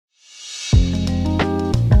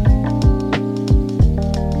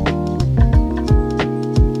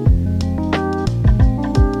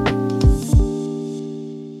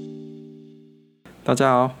大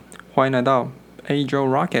家好，欢迎来到 Agile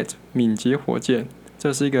Rocket 敏捷火箭，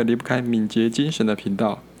这是一个离不开敏捷精神的频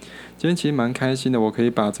道。今天其实蛮开心的，我可以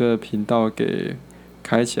把这个频道给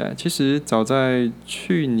开起来。其实早在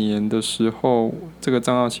去年的时候，这个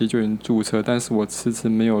账号其实就已经注册，但是我迟迟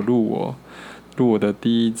没有录我的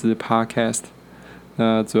第一支 podcast。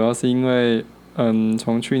那主要是因为，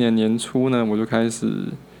从去年年初呢，我就开始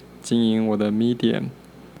经营我的 Medium。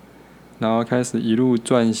然后开始一路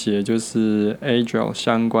撰写就是 Agile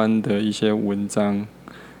相关的一些文章，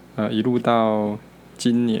一路到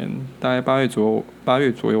今年大概8月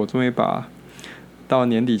左右，我终于把到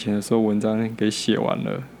年底前的时候文章给写完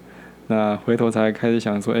了。那回头才开始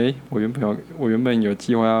想说，我原本有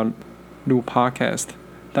计划要录 podcast，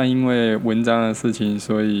 但因为文章的事情，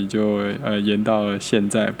所以就延到了现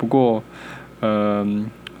在。不过，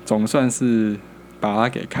总算是把它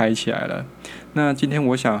给开起来了。那今天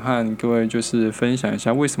我想和各位就是分享一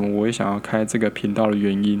下为什么我会想要开这个频道的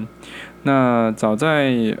原因。那早在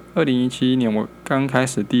2017年我刚开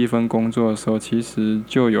始第一份工作的时候，其实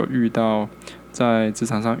就有在职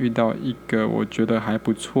场上遇到一个我觉得还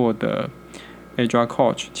不错的 Agile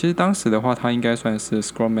Coach。其实当时的话，他应该算是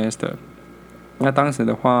Scrum Master。那当时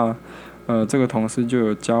的话，这个同事就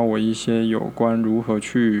有教我一些有关如何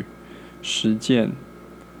去实践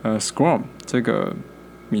Scrum 这个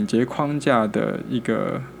敏捷框架的一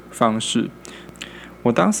个方式。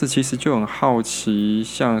我当时其实就很好奇，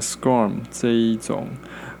像 Scrum 这一种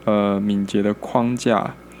敏捷的框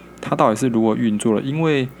架，它到底是如何运作的？因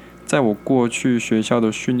为在我过去学校的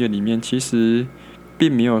训练里面，其实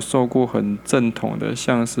并没有受过很正统的，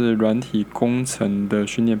像是软体工程的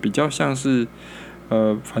训练，比较像是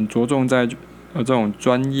很着重在这种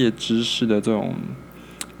专业知识的这种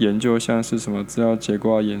研究，像是什么资料结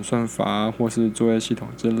构、演算法或是作业系统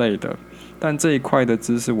之类的，但这一块的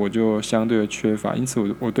知识我就相对的缺乏，因此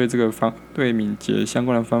我对这个对敏捷相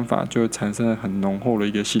关的方法就产生了很浓厚的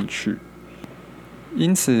一个兴趣。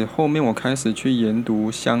因此后面我开始去研读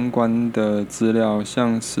相关的资料，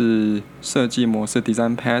像是设计模式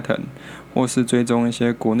 （design pattern） 或是追踪一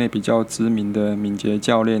些国内比较知名的敏捷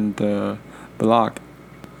教练的 blog。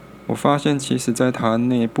我发现其实在台湾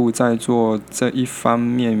内部在做这一方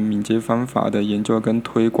面敏捷方法的研究跟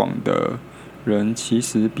推广的人，其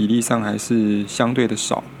实比例上还是相对的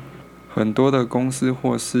少。很多的公司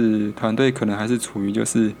或是团队可能还是处于就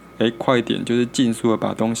是快点就是尽速的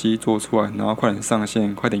把东西做出来，然后快点上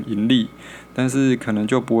线，快点盈利，但是可能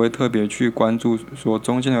就不会特别去关注说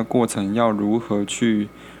中间的过程要如何去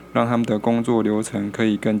让他们的工作流程可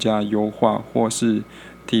以更加优化，或是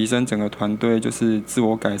提升整个团队就是自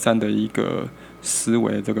我改善的一个思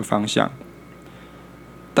维这个方向。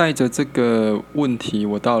带着这个问题，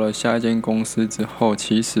我到了下一间公司之后，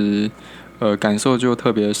其实感受就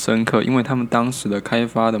特别深刻，因为他们当时的开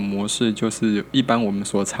发的模式就是一般我们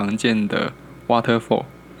所常见的 waterfall，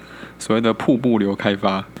 所谓的瀑布流开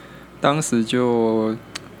发。当时就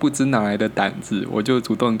不知哪来的胆子，我就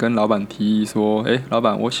主动跟老板提议说，老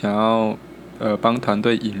板，我想要帮团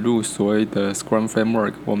队引入所谓的 Scrum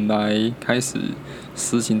Framework， 我们来开始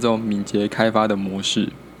实行这种敏捷开发的模式。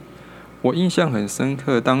我印象很深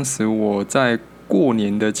刻，当时我在过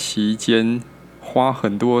年的期间花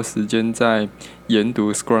很多时间在研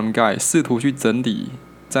读 Scrum Guide， 试图去整理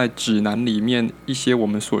在指南里面一些我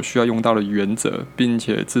们所需要用到的原则，并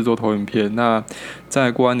且制作投影片。那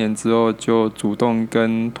在过完年之后，就主动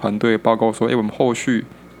跟团队报告说，我们后续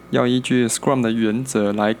要依据 Scrum 的原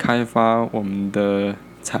则来开发我们的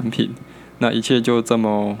产品。那一切就这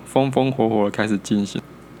么风风火火的开始进行。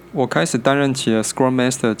我开始担任起了 Scrum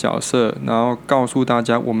Master 的角色，然后告诉大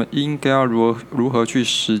家我们应该要如何去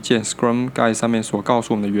实践 Scrum Guide 上面所告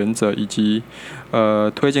诉我们的原则，以及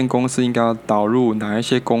推荐公司应该要导入哪一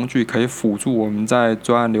些工具可以辅助我们在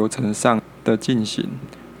专案流程上的进行。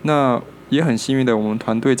那也很幸运的，我们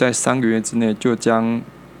团队在3个月之内就将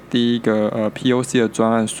第一个POC 的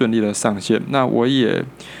专案顺利的上线。那我也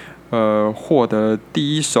获得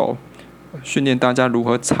第一手训练大家如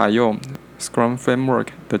何采用Scrum Framework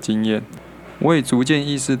的经验。我也逐渐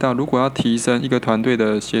意识到，如果要提升一个团队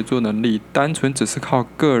的协作能力，单纯只是靠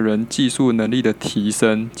个人技术能力的提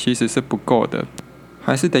升其实是不够的，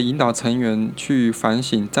还是得引导成员去反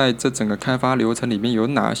省，在这整个开发流程里面有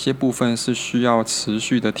哪些部分是需要持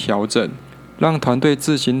续的调整，让团队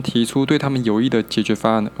自行提出对他们有益的解决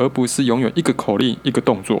方案，而不是永远一个口令一个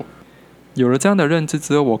动作。有了这样的认知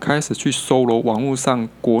之后，我开始去搜罗网络上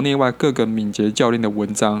国内外各个敏捷教练的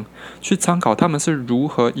文章，去参考他们是如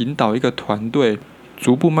何引导一个团队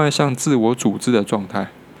逐步迈向自我组织的状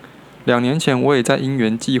态。2年前，我也在因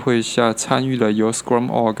缘际会下参与了由 Scrum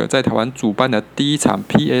Org 在台湾主办的第一场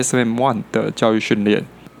PSM1 的教育训练。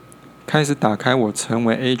开始打开我成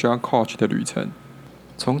为 Agile Coach 的旅程。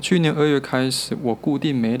从去年2月开始，我固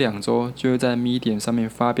定每2周就会在 Medium 上面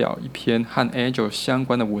发表一篇和 Agile 相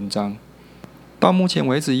关的文章。到目前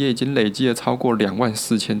为止也已经累积了超过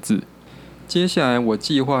24000字。接下来我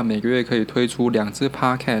计划每个月可以推出2支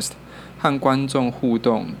Podcast， 和观众互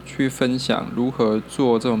动，去分享如何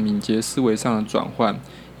做这种敏捷思维上的转换，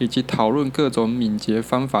以及讨论各种敏捷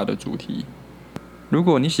方法的主题。如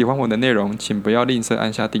果你喜欢我的内容，请不要吝啬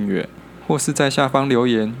按下订阅，或是在下方留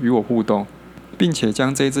言与我互动，并且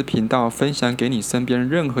将这支频道分享给你身边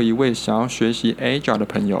任何一位想要学习 Agile 的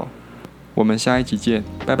朋友。我们下一集见，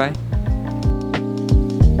拜拜。